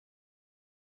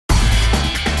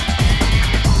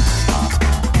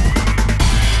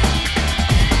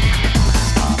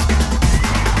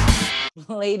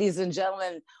Ladies and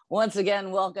gentlemen, once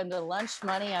again, welcome to Lunch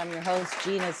Money. I'm your host,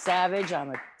 Gina Savage. I'm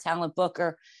a talent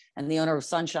booker and the owner of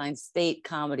Sunshine State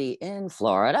Comedy in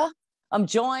Florida. I'm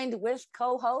joined with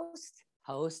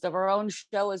host of our own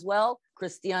show as well,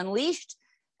 Christy Unleashed,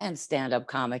 and stand-up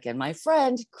comic and my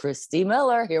friend, Christy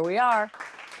Miller. Here we are.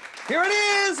 Here it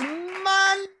is,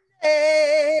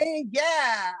 Monday.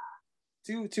 Yeah.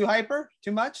 Too hyper?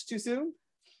 Too much? Too soon?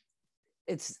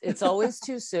 It's always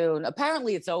too soon.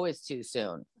 Apparently, it's always too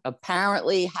soon.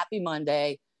 Apparently, happy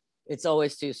Monday. It's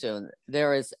always too soon.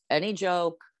 There is any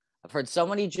joke. I've heard so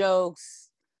many jokes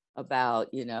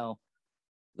about, the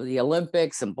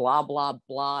Olympics and blah, blah,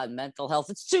 blah, and mental health.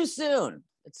 It's too soon.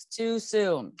 It's too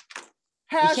soon.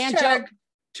 Hashtag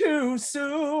too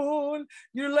soon.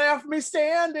 You left me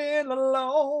standing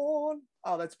alone.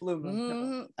 Oh, that's Blue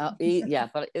Moon. Yeah,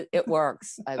 but it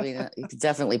works. I mean, you could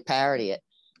definitely parody it.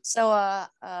 So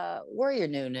we're your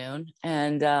new noon,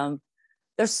 and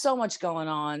there's so much going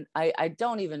on. I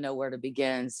don't even know where to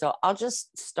begin. So I'll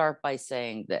just start by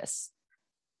saying this.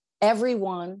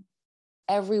 Everyone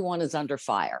is under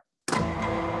fire.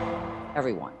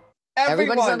 Everyone's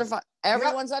under fire.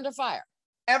 Everyone's under fire.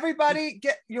 Everybody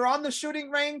you're on the shooting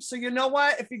range. So you know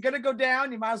what? If you're going to go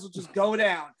down, you might as well just go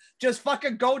down. Just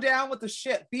fucking go down with the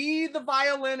ship. Be the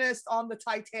violinist on the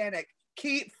Titanic.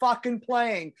 Keep fucking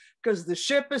playing because the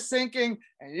ship is sinking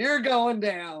and you're going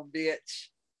down, bitch.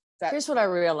 Here's what I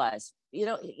realized. You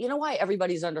know why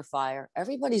everybody's under fire?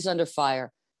 Everybody's under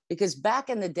fire because back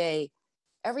in the day,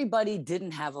 everybody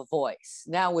didn't have a voice.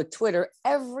 Now with Twitter,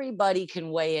 everybody can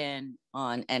weigh in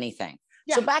on anything.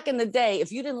 Yeah. So back in the day,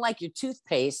 if you didn't like your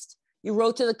toothpaste, you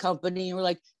wrote to the company and you were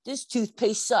like, this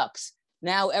toothpaste sucks.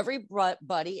 Now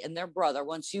everybody and their brother,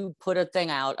 once you put a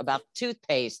thing out about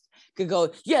toothpaste, could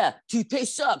go, yeah,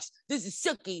 toothpaste sucks. This is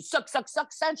sucky, suck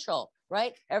central,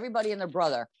 right? Everybody and their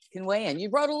brother can weigh in.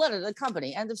 You wrote a letter to the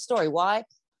company, end of story. Why?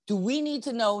 Do we need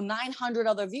to know 900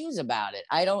 other views about it?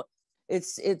 I don't,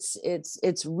 it's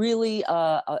really,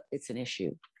 it's an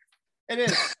issue. It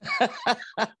is.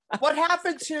 What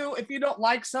happened to, if you don't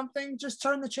like something, just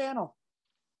turn the channel.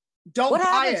 Don't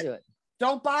buy it.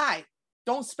 Don't buy.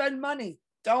 Don't spend money.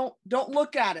 Don't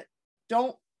look at it.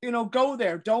 Don't, go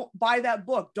there. Don't buy that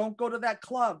book. Don't go to that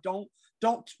club. Don't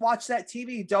watch that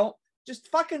TV. Don't just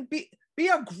fucking be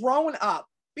a grown up.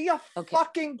 Be a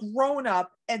fucking grown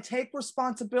up and take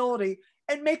responsibility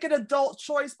and make an adult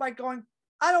choice by going,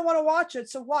 I don't want to watch it.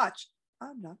 So watch.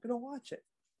 I'm not going to watch it.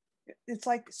 It's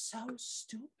like so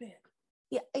stupid.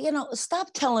 Yeah,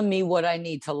 stop telling me what I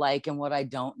need to like and what I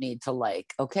don't need to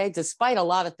like, okay? Despite a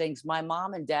lot of things, my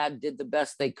mom and dad did the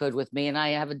best they could with me, and I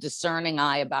have a discerning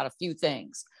eye about a few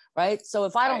things, right? So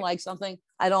if I don't like something,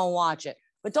 I don't watch it.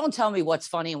 But don't tell me what's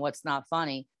funny and what's not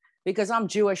funny, because I'm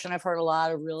Jewish and I've heard a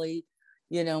lot of really,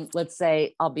 let's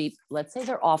say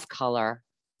they're off color,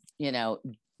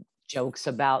 jokes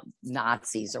about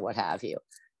Nazis or what have you.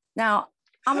 Now,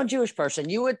 I'm a Jewish person.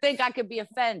 You would think I could be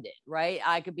offended, right?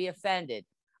 I could be offended.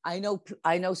 I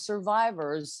know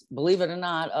survivors, believe it or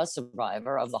not, a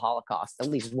survivor of the Holocaust, at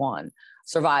least one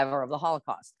survivor of the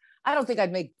Holocaust. I don't think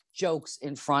I'd make jokes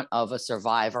in front of a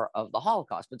survivor of the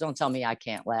Holocaust, but don't tell me I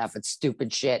can't laugh at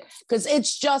stupid shit because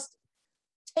it's just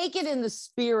take it in the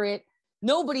spirit.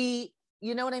 Nobody,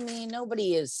 you know what I mean?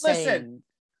 Nobody is saying. Listen,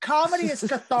 comedy is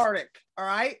cathartic, all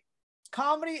right?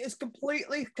 Comedy is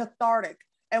completely cathartic.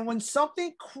 And when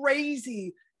something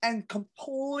crazy and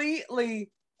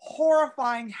completely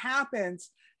horrifying happens,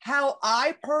 how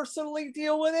I personally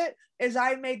deal with it is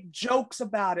I make jokes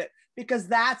about it because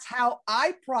that's how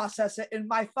I process it in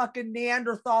my fucking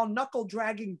Neanderthal knuckle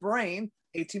dragging brain,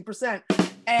 18%.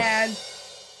 And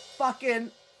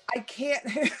fucking, I can't.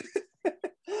 Hey,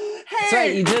 that's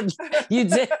right. You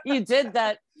did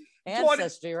that.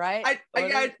 Ancestry, right?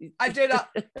 I did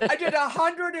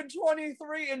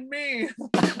 123 in me.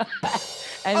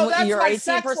 And that's you're my 18%.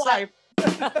 sex life.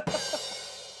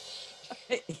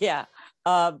 Yeah.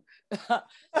 And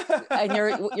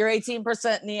you're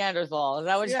 18% Neanderthal. Is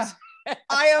that what you're saying?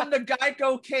 I am the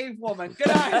Geico cave woman. Good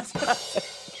night.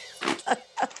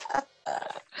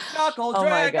 Knuckle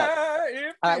dragger.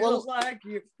 It feels like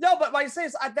you. No, but what I say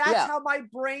is that's how my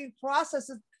brain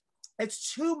processes.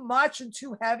 It's too much and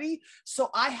too heavy. So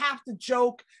I have to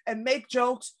joke and make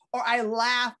jokes or I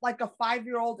laugh like a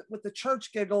 5-year-old with the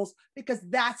church giggles because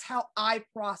that's how I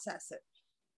process it.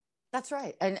 That's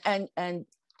right. And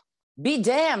be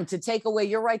damned to take away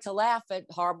your right to laugh at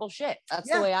horrible shit.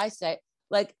 That's the way I say it.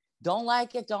 Like, don't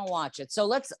like it, don't watch it.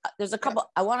 So there's a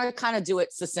couple, I want to kind of do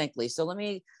it succinctly. So I'm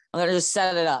going to just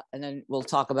set it up and then we'll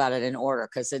talk about it in order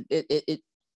because it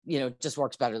just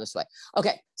works better this way.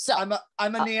 Okay. So I'm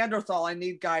a Neanderthal. I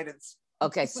need guidance.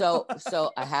 Okay, so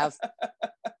I have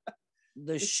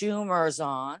the Schumers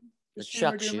on, the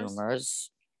Chuck Schumers.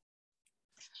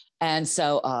 And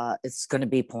so it's going to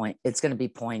be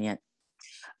poignant.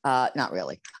 Not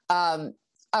really. All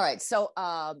right, so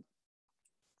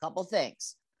couple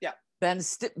things. Yeah. Ben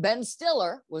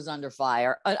Stiller was under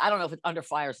fire. I don't know if under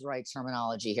fire is the right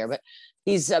terminology here, but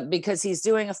he's because he's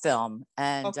doing a film,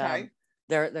 and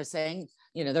they're saying,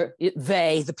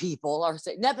 the people are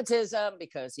saying nepotism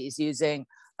because he's using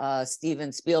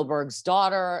Steven Spielberg's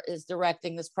daughter is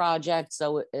directing this project.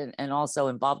 So, and also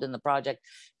involved in the project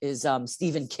is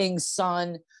Stephen King's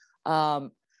son,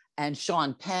 and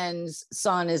Sean Penn's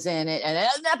son is in it, and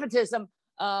nepotism.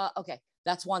 Okay,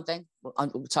 that's one thing.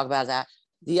 We'll talk about that.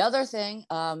 The other thing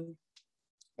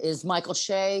is Michael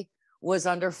Shea was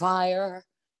under fire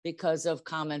because of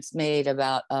comments made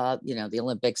about the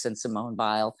Olympics and Simone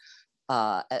Biles,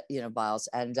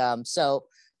 and so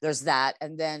there's that,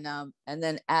 and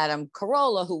then Adam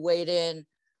Carolla, who weighed in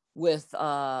with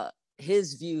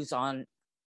his views on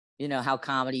how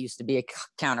comedy used to be a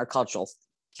counterculture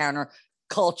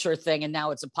thing, and now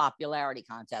it's a popularity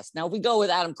contest. Now, if we go with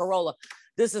Adam Carolla,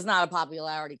 this is not a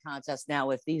popularity contest now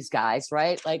with these guys,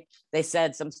 right? Like, they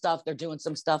said some stuff, they're doing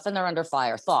some stuff, and they're under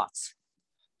fire. Thoughts?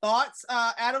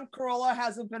 Adam Carolla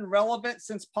hasn't been relevant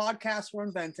since podcasts were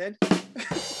invented.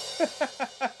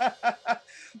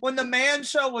 When the Man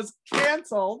Show was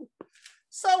canceled,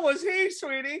 so was he,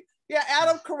 sweetie. Yeah,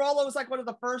 Adam Carolla was like one of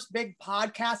the first big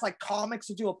podcasts, like comics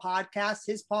to do a podcast.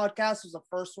 His podcast was the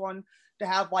first one to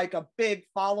have like a big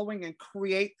following and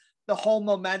create the whole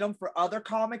momentum for other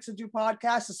comics to do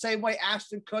podcasts. The same way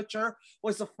Ashton Kutcher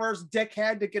was the first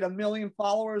dickhead to get 1 million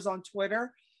followers on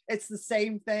Twitter. It's the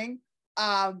same thing.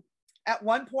 At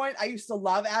one point, I used to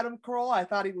love Adam Carolla. I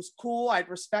thought he was cool. I had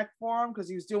respect for him because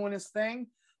he was doing his thing.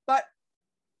 But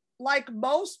like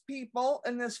most people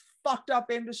in this fucked up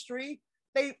industry,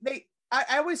 I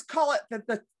always call it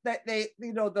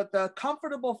the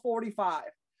comfortable 45.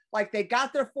 Like, they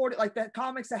got their 40, like the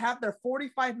comics that have their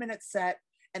 45-minute set,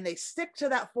 and they stick to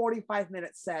that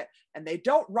 45-minute set, and they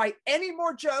don't write any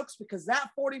more jokes because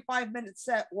that 45-minute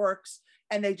set works,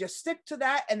 and they just stick to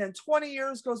that. And then 20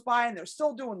 years goes by and they're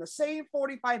still doing the same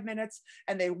 45 minutes,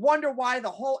 and they wonder why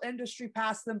the whole industry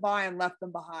passed them by and left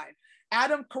them behind.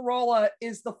 Adam Carolla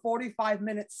is the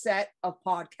 45-minute set of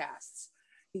podcasts.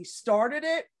 He started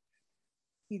it.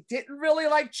 He didn't really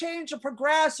like change or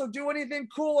progress or do anything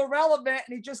cool or relevant,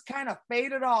 and he just kind of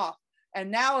faded off. And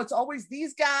now it's always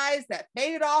these guys that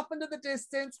fade off into the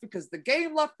distance because the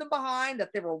game left them behind, that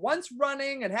they were once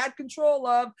running and had control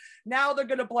of. Now they're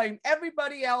going to blame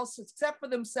everybody else except for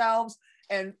themselves,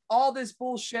 and all this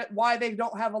bullshit, why they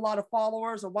don't have a lot of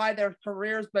followers or why their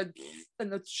careers been in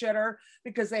the shitter,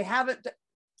 because they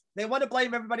want to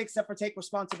blame everybody except for take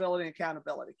responsibility and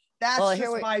accountability. That's my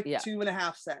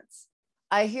 2.5 cents.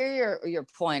 I hear your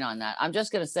point on that. I'm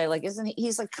just going to say, like, isn't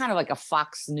he's like kind of like a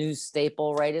Fox News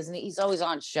staple, right? Isn't he? He's always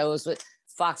on shows with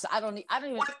Fox. I don't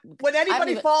even. When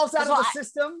anybody falls out of the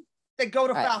system, they go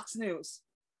to Fox News,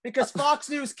 because Fox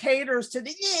News caters to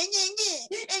the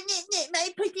my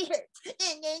pretty hurts.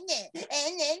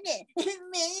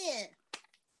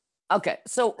 Okay,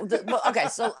 so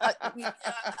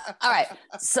all right.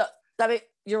 So I mean,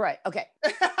 you're right. Okay.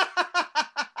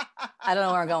 I don't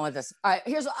know where I'm going with this. All right,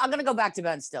 I'm going to go back to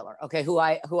Ben Stiller. Okay, who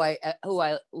I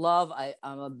love.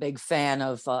 I'm a big fan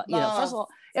of. First of all,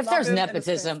 if there's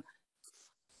nepotism,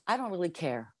 I don't really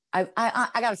care. I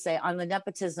got to say, on the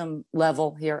nepotism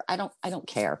level here, I don't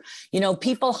care.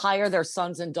 People hire their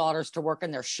sons and daughters to work in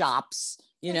their shops.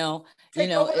 Take over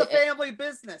the family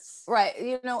business, right?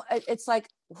 It's like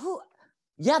who.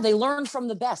 Yeah, they learn from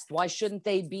the best. Why shouldn't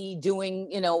they be doing,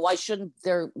 why shouldn't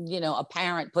their, a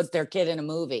parent put their kid in a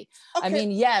movie? Okay. I mean,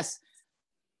 yes,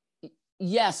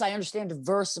 I understand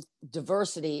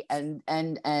diversity and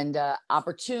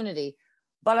opportunity,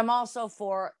 but I'm also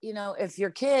for, if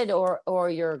your kid or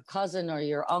your cousin or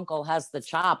your uncle has the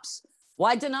chops,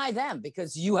 why deny them?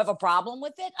 Because you have a problem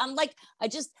with it? I'm like,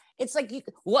 it's like,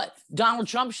 what? Donald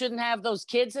Trump shouldn't have those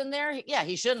kids in there? Yeah,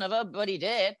 he shouldn't have, but he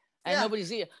did. And nobody's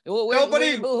here. Where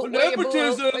your boo-hoos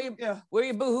there? Yeah. Where are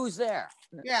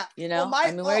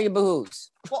your boo-hoos?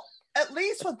 Well, at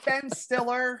least with Ben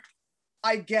Stiller,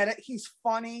 I get it. He's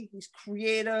funny. He's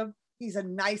creative. He's a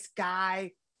nice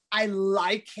guy. I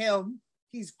like him.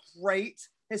 He's great.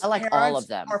 I like all of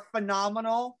them. Are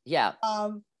phenomenal. Yeah.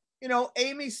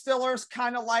 Amy Stiller's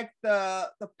kind of like the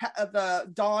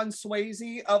Dawn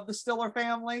Swayze of the Stiller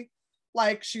family.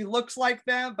 Like, she looks like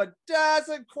them, but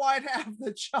doesn't quite have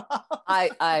the job. I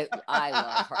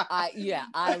love her.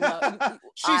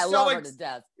 I love her to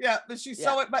death. Yeah, but she's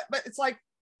so, but it's like,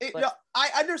 I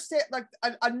understand, like,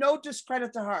 no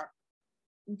discredit to her.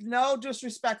 No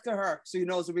disrespect to her. So there's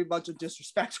gonna be a bunch of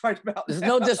disrespect right about There's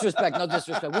now. no disrespect.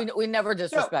 We never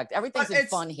disrespect. Everything's in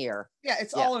fun here. Yeah,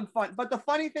 it's all in fun. But the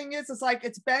funny thing is, it's like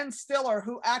it's Ben Stiller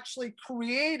who actually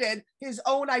created his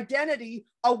own identity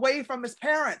away from his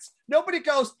parents. Nobody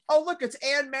goes, oh look, it's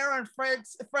Ann Mara and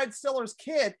Fred Stiller's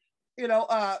kid.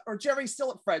 Or Jerry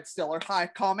Stiller, Fred Stiller. Hi,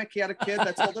 comic. He had a kid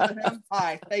that's older than him.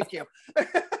 Hi, thank you.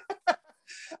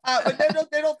 But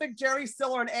they don't think Jerry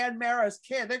Stiller and Ann Mara's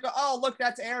kid. They go, oh look,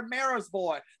 that's Ann Mara's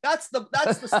boy. That's the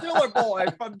Stiller boy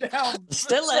from down.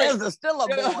 Stiller is the Stiller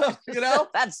boy.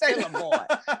 That's Stiller boy.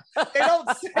 They don't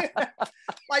say,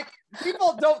 like,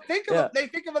 people don't think of him. They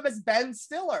think of him as Ben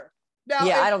Stiller. Now,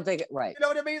 I don't think it right. You know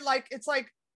what I mean? Like, it's like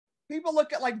people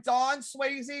look at like Don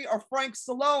Swayze or Frank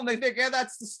Stallone. They think, yeah,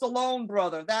 that's the Stallone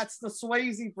brother. That's the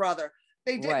Swayze brother.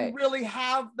 They didn't really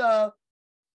have the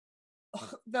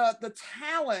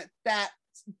talent that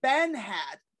Ben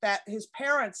had, that his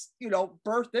parents,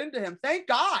 birthed into him. Thank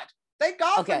God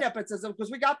for nepotism, because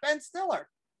we got Ben Stiller.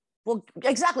 Well,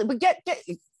 exactly. But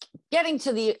getting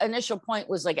to the initial point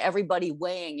was like everybody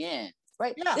weighing in,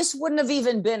 right? Yeah. This wouldn't have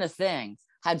even been a thing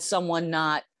had someone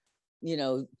not,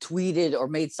 tweeted or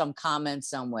made some comment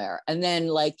somewhere. And then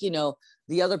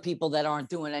the other people that aren't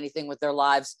doing anything with their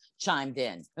lives chimed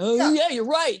in. Oh yeah, you're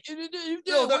right.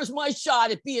 Where's my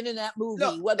shot at being in that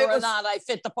movie, whether or not I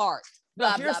fit the part?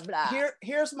 Blah, blah, blah.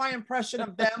 Here's my impression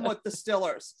of them with the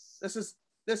Stillers. This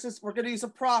is we're gonna use a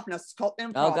prop now. It's called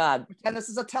improv. Oh God. And this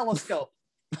is a telescope.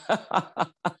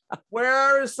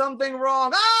 Where is something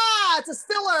wrong? It's a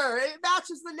Stiller. It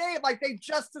matches the name. Like, they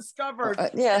just discovered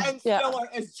Ben Stiller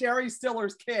is Jerry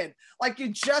Stiller's kid. Like, you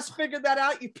just figured that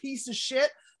out, you piece of shit.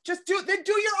 Just do your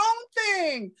own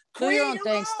thing. Create your own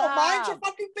thing. Mind your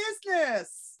fucking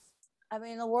business. I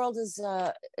mean, the world is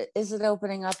it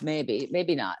opening up?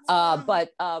 Maybe not.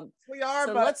 But we are.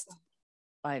 So but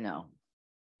I know.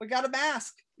 We got a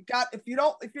mask. If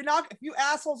you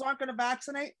assholes aren't going to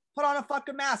vaccinate, put on a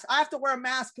fucking mask. I have to wear a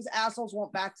mask because assholes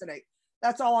won't vaccinate.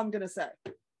 That's all I'm going to say.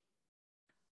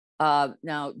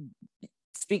 Now,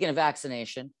 speaking of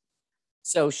vaccination,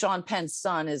 so Sean Penn's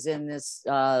son is in this.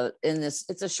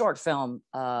 It's a short film,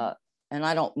 and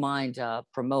I don't mind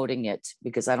promoting it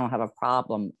because I don't have a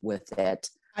problem with it.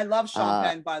 I love Sean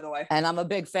Penn, by the way, and I'm a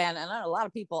big fan. And a lot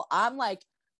of people, I'm like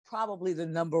probably the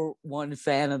number one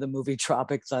fan of the movie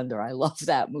Tropic Thunder. I love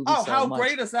that movie. Oh, so how much.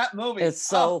 Great is that movie? It's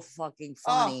so fucking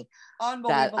funny.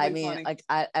 Unbelievably funny. Like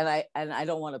I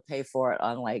don't want to pay for it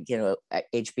on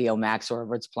HBO Max or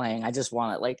wherever it's playing. I just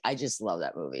want it. Like, I just love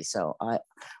that movie. So I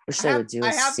wish they would do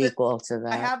a sequel to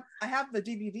that. I have the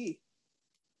DVD.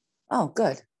 Oh,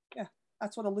 good. Yeah,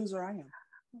 that's what a loser I am.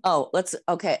 Oh,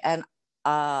 okay. And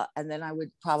then I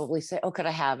would probably say, oh, could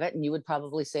I have it? And you would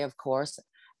probably say, of course.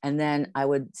 And then I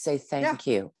would say thank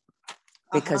you,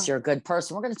 because you're a good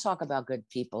person. We're going to talk about good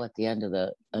people at the end of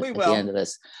the end of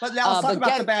this. But now let's talk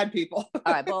about the bad people.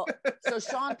 All right. Well, so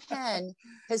Sean Penn,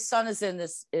 his son is in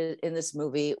this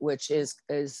movie, which is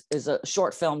a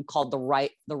short film called The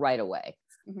Right Away.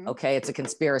 Mm-hmm. Okay, it's a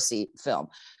conspiracy film,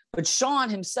 but Sean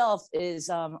himself is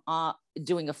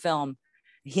doing a film.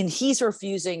 He's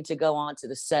refusing to go on to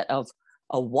the set of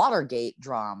a Watergate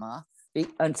drama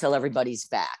until everybody's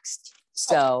vaxxed.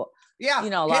 So, a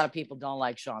lot of people don't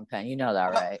like Sean Penn. You know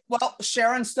that, right? Well,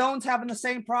 Sharon Stone's having the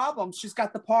same problem. She's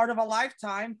got the part of a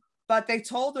lifetime, but they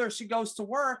told her she goes to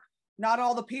work, not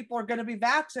all the people are going to be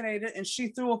vaccinated, and she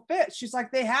threw a fit. She's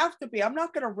like, they have to be. I'm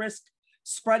not going to risk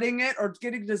spreading it or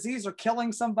getting disease or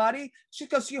killing somebody. She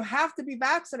goes, you have to be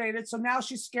vaccinated. So now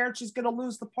she's scared she's going to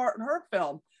lose the part in her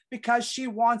film because she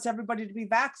wants everybody to be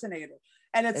vaccinated.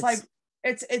 And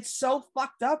it's so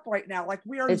fucked up right now. Like,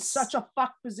 we are in such a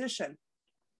fucked position.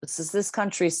 This is this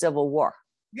country's civil war.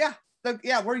 Yeah.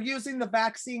 We're using the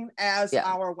vaccine as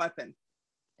our weapon.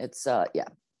 It's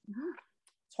Mm-hmm.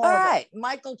 All right.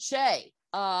 Michael Che.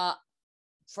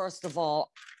 First of all,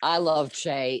 I love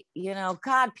Che.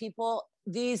 God, people,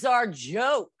 these are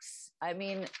jokes. I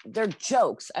mean, they're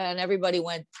jokes. And everybody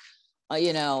went, I'm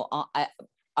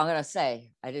going to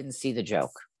say, I didn't see the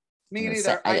joke. Me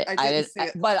neither. I didn't see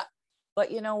it. But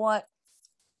you know what?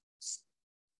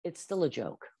 It's still a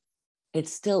joke.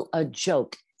 It's still a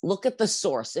joke. Look at the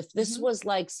source. If this was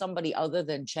like somebody other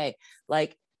than Che,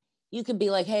 like, you could be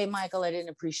like, hey, Michael, I didn't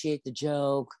appreciate the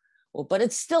joke. Well, but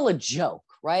it's still a joke,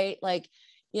 right? Like,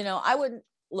 I wouldn't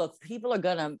look, people are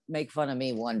going to make fun of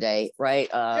me one day, right?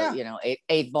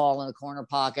 Eight ball in the corner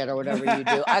pocket or whatever you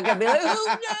do. I could be like,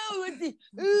 oh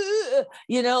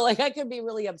no. Like, I could be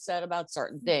really upset about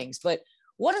certain things, but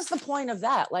what is the point of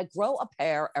that? Like, grow a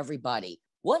pair, everybody.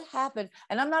 What happened?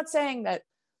 And I'm not saying that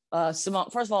Simone,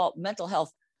 first of all, mental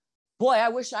health. Boy, I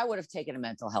wish I would have taken a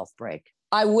mental health break.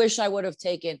 I wish I would have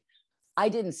taken, I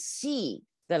didn't see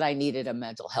that I needed a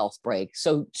mental health break.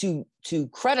 So to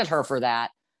credit her for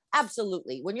that,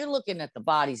 absolutely. When you're looking at the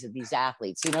bodies of these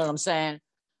athletes, you know what I'm saying?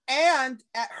 And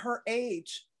at her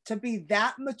age, to be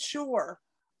that mature,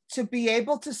 to be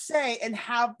able to say and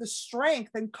have the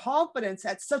strength and confidence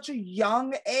at such a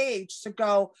young age to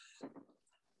go,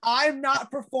 I'm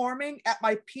not performing at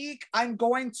my peak. I'm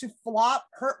going to flop,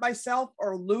 hurt myself,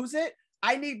 or lose it.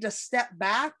 I need to step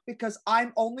back because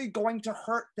I'm only going to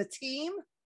hurt the team.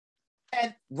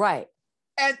 And right.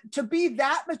 And to be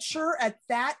that mature at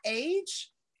that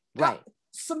age, right.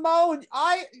 Simone,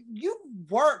 you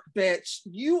work, bitch.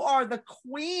 You are the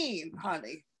queen,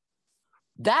 honey.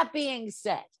 That being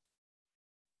said,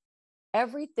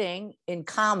 everything in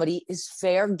comedy is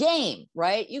fair game,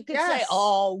 right? You could say,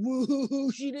 oh,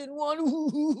 woo, she didn't want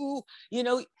woo, you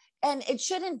know, and it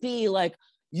shouldn't be like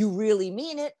you really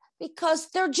mean it because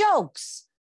they're jokes.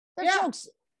 They're jokes.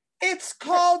 It's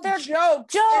called they're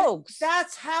jokes. Jokes.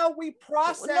 That's how we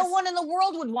process. No one in the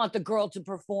world would want the girl to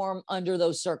perform under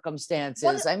those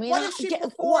circumstances. I mean,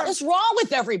 what is wrong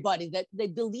with everybody that they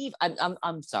believe?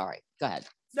 I'm sorry. Go ahead.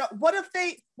 No, what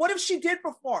if she did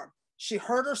perform? She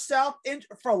hurt herself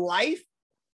for life.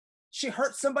 She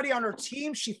hurt somebody on her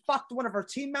team. She fucked one of her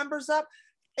team members up.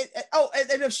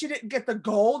 And if she didn't get the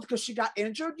gold because she got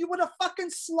injured, you would have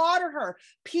fucking slaughtered her.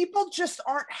 People just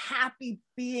aren't happy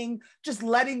just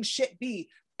letting shit be.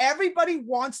 Everybody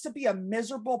wants to be a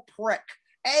miserable prick.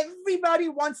 Everybody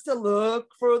wants to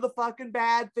look for the fucking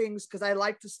bad things because I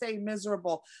like to stay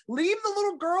miserable. Leave the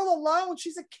little girl alone.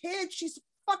 She's a kid. She's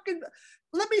fucking,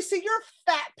 let me see your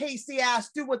fat pasty ass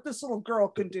do what this little girl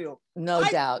can do. No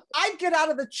doubt. I get out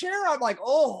of the chair. I'm like,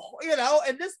 oh,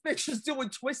 and this bitch is doing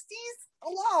twisties.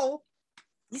 Hello.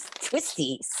 These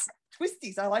twisties.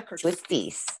 Twisties. I like her.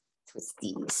 Twisties.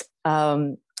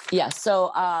 Yeah.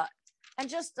 So, and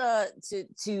just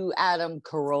to Adam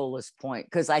Carolla's point,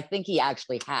 because I think he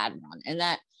actually had one, and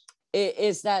that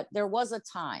is that there was a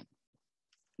time,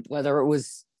 whether it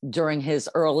was during his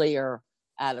earlier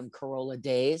Adam Carolla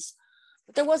days,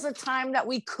 but there was a time that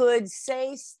we could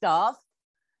say stuff,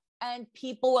 and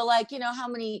people were like, how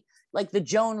many, like the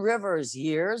Joan Rivers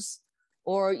years,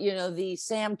 or the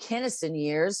Sam Kinison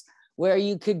years, where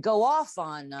you could go off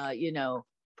on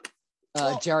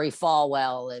Jerry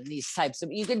Falwell and these types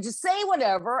of, you could just say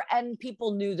whatever and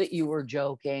people knew that you were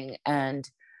joking. And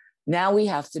now we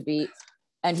have to be,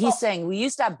 and he's saying we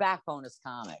used to have backbone as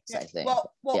comics, I think.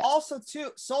 Also too,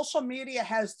 social media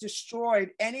has destroyed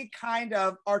any kind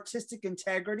of artistic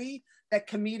integrity that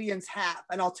comedians have.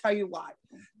 And I'll tell you why.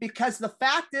 Because the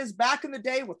fact is, back in the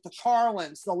day with the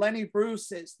Carlins, the Lenny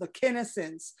Bruces, the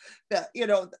Kinnisons,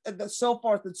 the so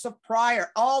forth and so Pryor,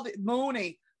 all the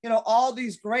Mooney, all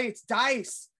these greats,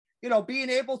 Dice, being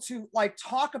able to like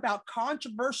talk about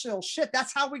controversial shit.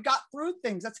 That's how we got through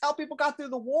things. That's how people got through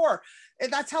the war.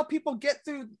 And that's how people get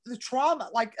through the trauma.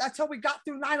 Like that's how we got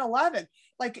through 9/11.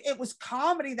 Like it was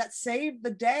comedy that saved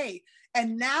the day.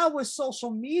 And now with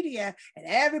social media and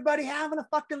everybody having a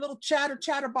fucking little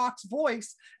chatterbox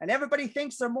voice, and everybody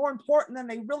thinks they're more important than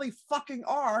they really fucking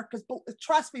are. Because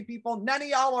trust me, people, none of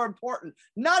y'all are important.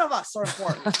 None of us are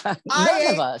important. None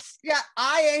of us. Yeah,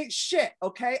 I ain't shit.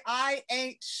 Okay, I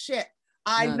ain't shit.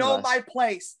 I know my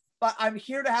place, but I'm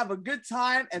here to have a good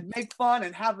time and make fun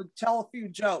and tell a few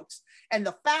jokes. And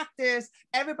the fact is,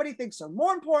 everybody thinks they're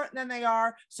more important than they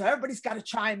are. So everybody's got to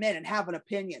chime in and have an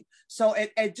opinion. So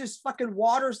it just fucking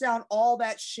waters down all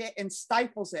that shit and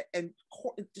stifles it and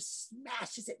it just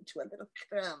smashes it into a little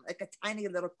crumb, like a tiny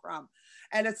little crumb.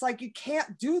 And it's like, you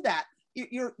can't do that.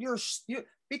 You're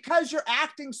because you're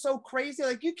acting so crazy,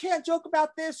 like you can't joke about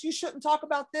this, you shouldn't talk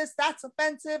about this, that's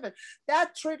offensive and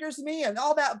that triggers me and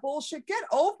all that bullshit. Get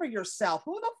over yourself.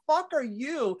 Who the fuck are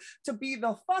you to be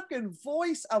the fucking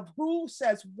voice of who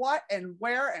says what and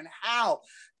where and how?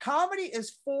 Comedy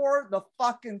is for the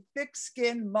fucking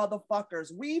thick-skinned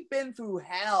motherfuckers. We've been through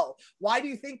hell. Why do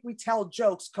you think we tell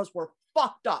jokes? Because we're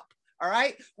fucked up. All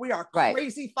right, we are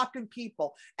crazy fucking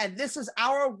people, and this is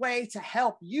our way to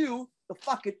help you, the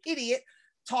fucking idiot,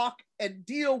 talk and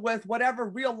deal with whatever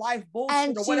real life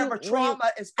bullshit or whatever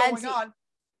trauma is going on,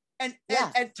 and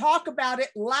talk about it,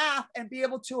 laugh, and be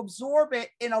able to absorb it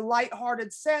in a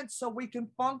lighthearted sense, so we can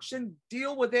function,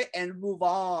 deal with it, and move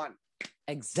on.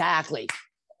 Exactly.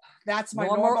 That's my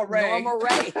Norma Ray. Norma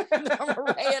Ray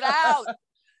it out.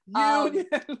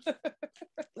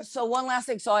 So one last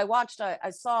thing. So I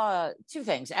saw two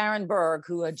things. Aaron Berg,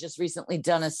 who had just recently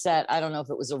done a set. I don't know if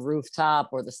it was a rooftop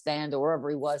or the stand or wherever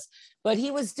he was, but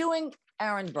he was doing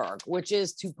Ehrenberg, which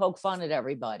is to poke fun at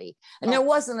everybody. And there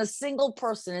wasn't a single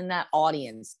person in that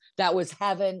audience that was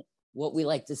having what we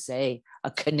like to say a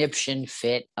conniption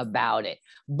fit about it.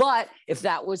 But if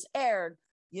that was aired,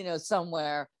 you know,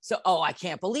 somewhere, so, oh, I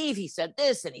can't believe he said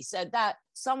this and he said that,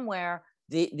 somewhere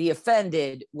the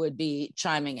offended would be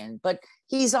chiming in. But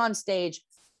he's on stage,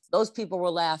 those people were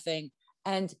laughing.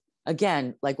 And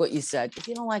again, like what you said, if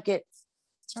you don't like it,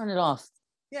 turn it off.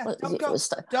 Yeah,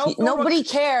 don't nobody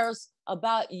cares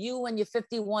about you and your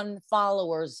 51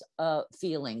 followers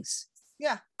feelings.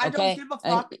 Yeah, I don't give a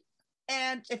fuck.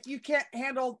 And if you can't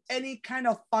handle any kind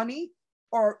of funny,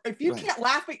 or if you can't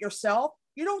laugh at yourself,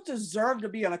 you don't deserve to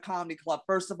be in a comedy club.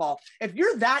 First of all, if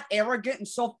you're that arrogant and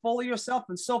so full of yourself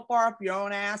and so far up your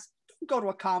own ass, don't go to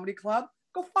a comedy club.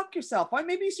 Go fuck yourself. Why?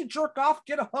 Maybe you should jerk off,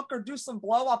 get a hook, or do some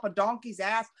blow off a donkey's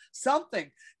ass.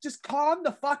 Something. Just calm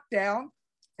the fuck down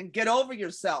and get over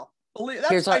yourself.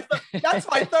 That's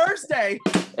my Thursday.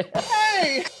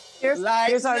 Hey, here's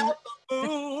our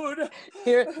mood.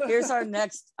 Here's our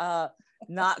next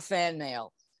not fan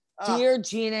mail. Dear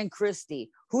Gina and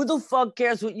Christy, who the fuck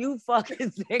cares what you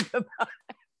fucking think about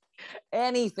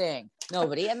anything?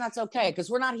 Nobody. And that's okay,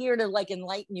 because we're not here to like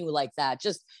enlighten you like that.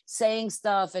 Just saying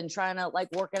stuff and trying to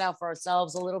like work it out for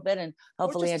ourselves a little bit and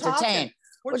hopefully entertain.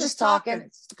 We're just talking.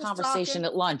 It's a conversation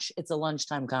at lunch. It's a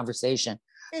lunchtime conversation.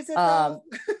 Is it though?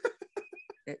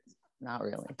 Not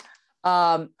really.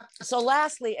 So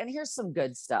lastly, and here's some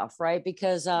good stuff, right?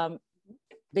 Because I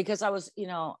was, you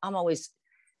know, I'm always,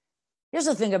 here's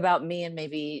the thing about me, and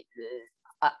maybe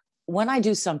when I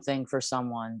do something for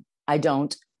someone, I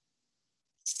don't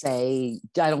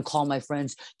call my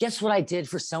friends, guess what I did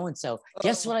for so-and-so?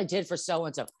 Guess what I did for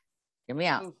so-and-so? Hear me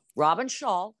out. Robin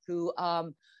Shaw, who,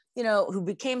 you know, who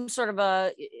became sort of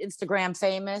a Instagram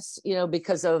famous, you know,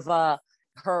 because of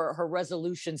her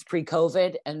resolutions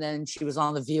pre-COVID, and then she was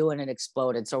on The View and it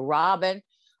exploded. So Robin,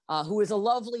 who is a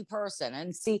lovely person,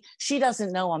 and see, she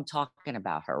doesn't know I'm talking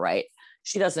about her, right?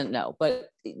 She doesn't know, but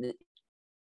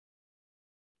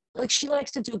like she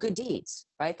likes to do good deeds,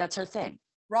 right? That's her thing.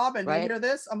 Robin, right? You hear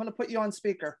this? I'm going to put you on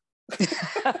speaker.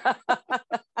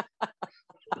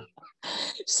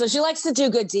 So she likes to do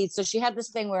good deeds. So she had this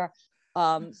thing where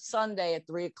Sunday at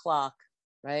 3:00,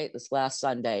 right? This last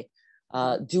Sunday,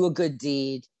 do a good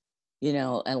deed, you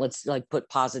know, and let's like put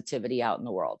positivity out in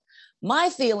the world. My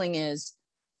feeling is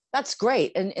that's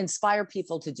great and inspire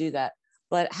people to do that.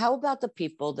 But how about the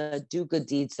people that do good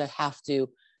deeds that have to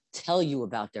tell you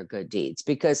about their good deeds?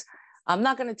 Because I'm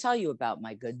not going to tell you about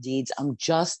my good deeds. I'm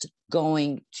just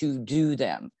going to do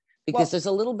them, because there's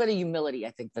a little bit of humility,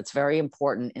 I think, that's very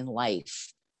important in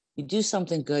life. You do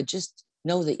something good, just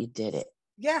know that you did it.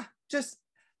 Yeah, just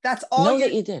that's all. Know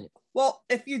that you did it. Well,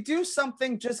 if you do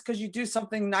something just because you do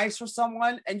something nice for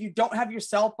someone and you don't have your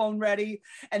cell phone ready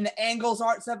and the angles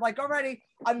aren't set, like, alrighty,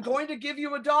 I'm going to give you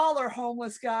 $1,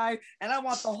 homeless guy, and I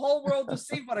want the whole world to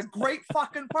see what a great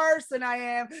fucking person I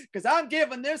am because I'm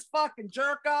giving this fucking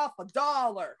jerk off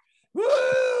 $1.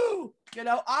 Woo! You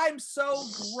know, I'm so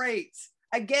great.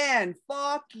 Again,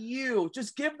 fuck you.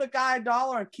 Just give the guy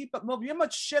 $1 and keep it moving. You know how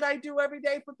much shit I do every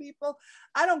day for people?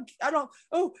 I don't,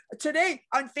 oh, today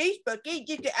on Facebook,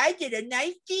 I did a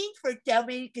nice deed for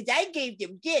somebody because I gave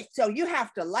them this, so you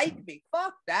have to like me.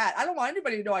 Fuck that. I don't want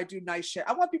anybody to know I do nice shit.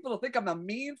 I want people to think I'm a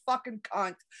mean fucking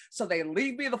cunt, so they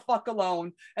leave me the fuck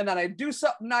alone, and then I do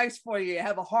something nice for you, you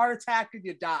have a heart attack and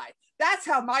you die. That's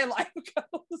how my life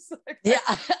goes. Yeah.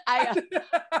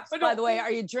 By the way,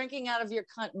 are you drinking out of your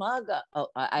cunt mug?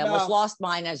 I almost lost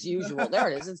mine as usual.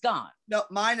 There it is. It's gone. No,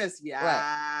 mine is,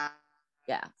 right.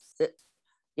 Yeah.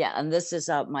 Yeah. And this is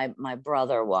my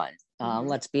brother one.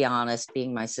 Let's be honest,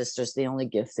 being my sister's the only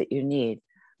gift that you need.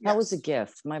 That was a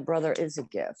gift. My brother is a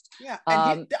gift. Yeah.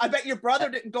 And I bet your brother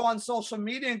didn't go on social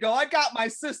media and go, I got my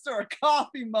sister a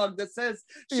coffee mug that says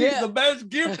she's the best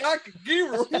gift I could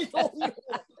give her.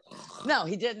 No,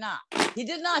 he did not. He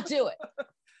did not do it.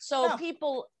 So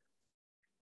people,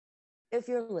 if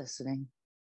you're listening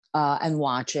and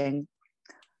watching,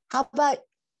 how about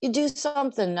you do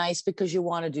something nice because you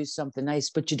want to do something nice,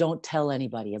 but you don't tell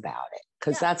anybody about it?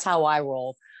 Because that's how I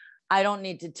roll. I don't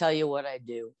need to tell you what I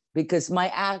do because my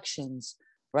actions,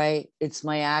 right? It's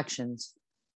my actions.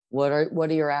 What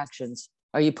are your actions?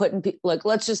 Are you putting people, like,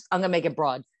 I'm going to make it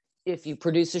broad. If you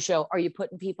produce a show, are you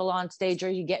putting people on stage? Are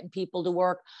you getting people to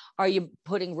work? Are you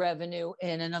putting revenue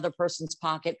in another person's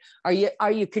pocket? Are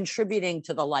you contributing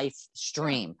to the life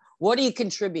stream? What are you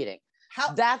contributing?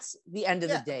 That's the end of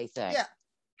the day thing. Yeah.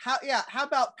 How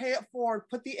about pay it forward,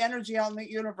 put the energy out in the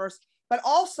universe, but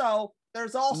also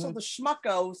there's also the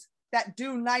schmuckos that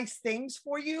do nice things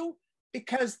for you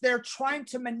because they're trying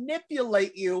to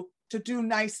manipulate you to do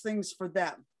nice things for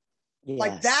them. Yes.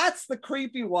 Like, that's the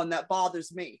creepy one that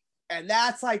bothers me. And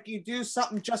that's like, you do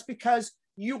something just because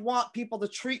you want people to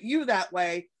treat you that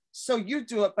way, so you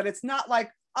do it. But it's not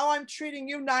like, oh, I'm treating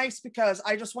you nice because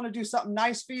I just want to do something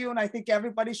nice for you, and I think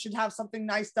everybody should have something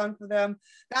nice done for them.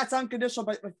 That's unconditional.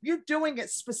 But if you're doing it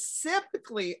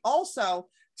specifically also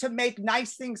to make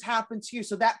nice things happen to you,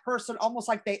 so that person almost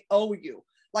like they owe you,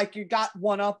 like you got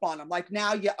one up on them, like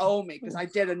now you owe me because I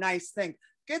did a nice thing.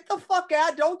 Get the fuck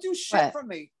out. Don't do shit for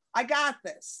me. I got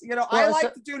this. You know, I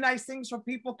like to do nice things for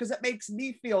people because it makes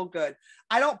me feel good.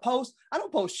 I don't post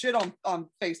shit on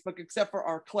Facebook except for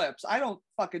our clips. I don't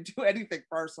fucking do anything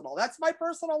personal. That's my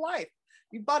personal life.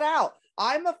 You butt out.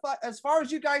 As far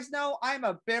as you guys know, I'm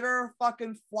a bitter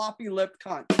fucking floppy lipped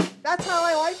cunt. That's how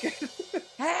I like it.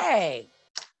 Hey.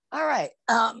 All right.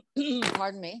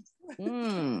 Pardon me.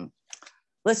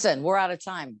 Listen, we're out of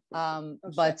time.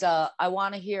 But I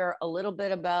want to hear a little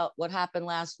bit about what happened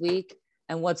last week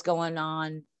and what's going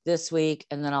on this week,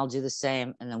 and then I'll do the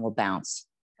same, and then we'll bounce.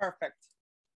 Perfect.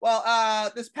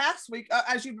 Well, this past week,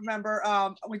 as you remember,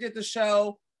 we did the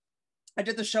show. I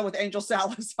did the show with Angel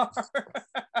Salazar.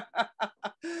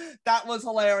 That was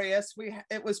hilarious.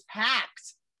 It was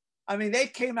packed. I mean, they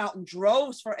came out in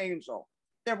droves for Angel.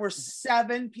 There were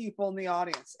 7 people in the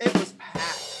audience. It was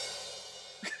packed.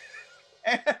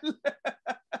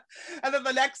 And then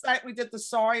the next night we did the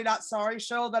Sorry Not Sorry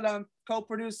show that I'm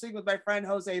co-producing with my friend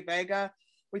Jose Vega.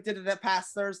 We did it that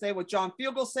past Thursday with John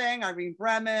Fugelsang, Irene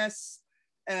Bremis,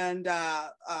 and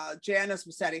Janice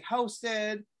Massetti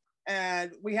hosted.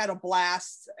 And we had a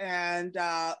blast. And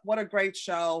what a great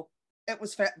show. It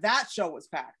was that show was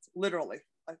packed, literally.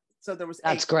 So there was 8.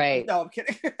 That's great. No, I'm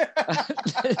kidding.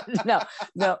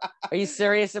 No. Are you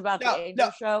serious about the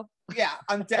Angel show? Yeah,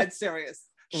 I'm dead serious.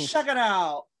 Check it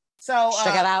out. So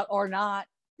check it out or not.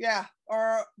 Yeah,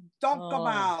 or don't come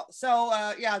out. So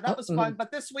yeah, that was fun.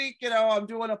 But this week, you know, I'm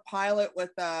doing a pilot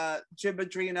with Jim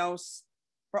Madrinos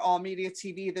for All Media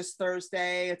TV this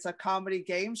Thursday. It's a comedy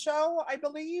game show, I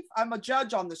believe. I'm a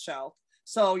judge on the show.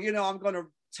 So, you know, I'm going to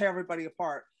tear everybody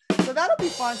apart. So that'll be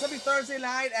fun. So it'll be Thursday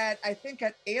night at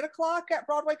 8 o'clock at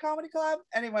Broadway Comedy Club.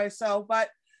 Anyway, so, but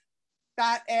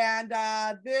that, and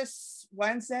this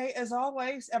Wednesday, as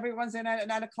always, every Wednesday night at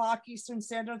 9 o'clock Eastern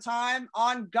Standard Time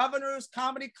on Governor's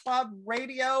Comedy Club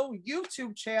Radio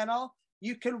YouTube channel,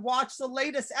 you can watch the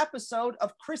latest episode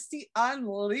of Christy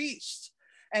Unleashed.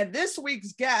 And this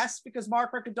week's guest, because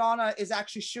Mark Riccadonna is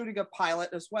actually shooting a pilot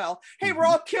as well. Hey, we're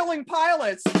all killing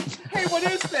pilots. Hey, what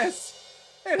is this?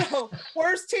 You know,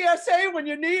 where's TSA when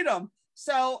you need them?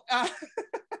 So,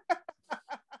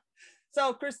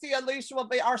 so Christy Unleashed will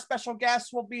be our special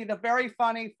guest. Will be the very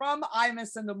funny from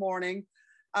Imus in the Morning.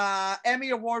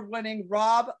 Emmy Award-winning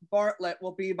Rob Bartlett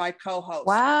will be my co-host.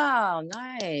 Wow,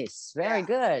 nice, very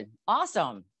good,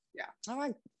 awesome. Yeah. All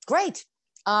right, great.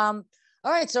 All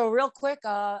right, so real quick,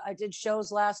 I did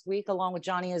shows last week along with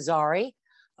Johnny Azari.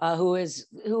 Who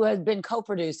had been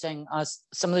co-producing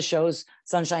some of the shows,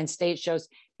 Sunshine State shows.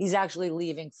 He's actually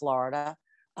leaving Florida.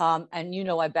 And you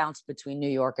know, I bounced between New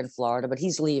York and Florida, but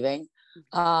he's leaving.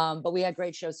 But we had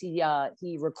great shows.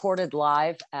 He recorded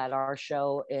live at our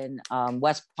show in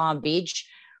West Palm Beach,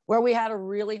 where we had a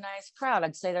really nice crowd.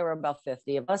 I'd say there were about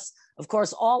 50 of us, of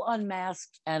course, all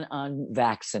unmasked and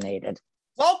unvaccinated.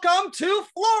 Welcome to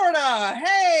Florida.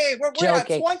 Hey, we're at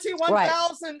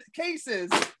 21,000 cases.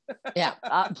 Yeah,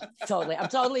 totally. I'm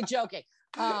totally joking.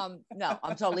 No,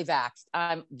 I'm totally vaxxed.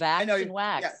 I'm vaxxed and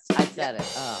waxed. Yes. I said it.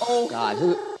 Oh God.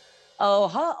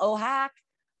 Hack.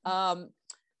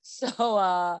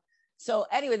 So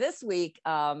anyway, this week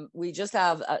we just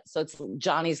have so it's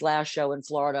Johnny's last show in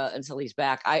Florida until he's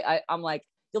back. I'm like,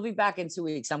 he'll be back in 2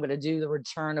 weeks. I'm going to do the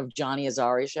return of Johnny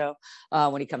Azari show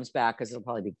when he comes back, because it'll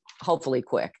probably be hopefully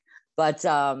quick. But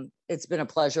it's been a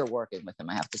pleasure working with him,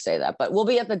 I have to say that. But we'll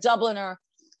be at the Dubliner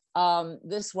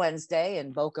this Wednesday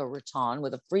in Boca Raton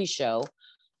with a free show.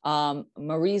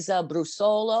 Marisa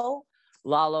Brusolo,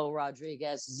 Lalo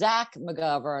Rodriguez, Zach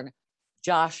McGovern,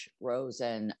 Josh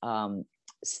Rosen,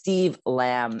 Steve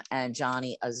Lamb, and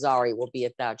Johnny Azari will be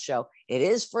at that show. It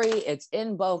is free. It's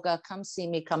in Boca. Come see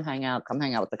me. Come hang out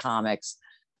with the comics,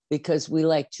 because we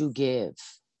like to give.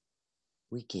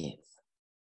 We give.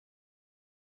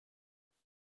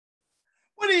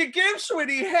 What do you give,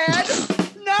 sweetie head?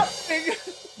 Nothing.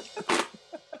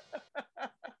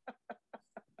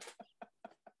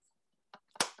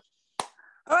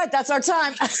 All right, that's our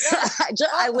time.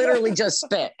 I literally just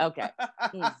spit. Okay.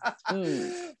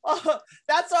 Well,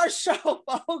 that's our show,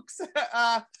 folks.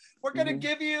 We're going to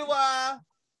give you a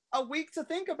week to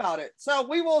think about it. So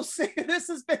we will see. This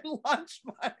has been Lunch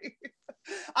Money.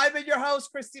 I've been your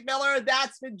host, Christy Miller.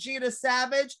 That's been Gina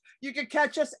Savage. You can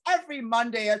catch us every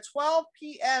Monday at 12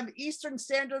 p.m. Eastern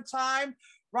Standard Time,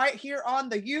 right here on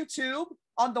the YouTube,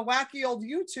 on the wacky old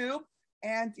YouTube.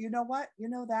 And you know what? You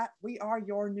know that we are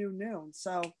your new noon.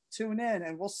 So tune in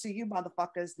and we'll see you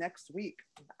motherfuckers next week.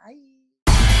 Bye.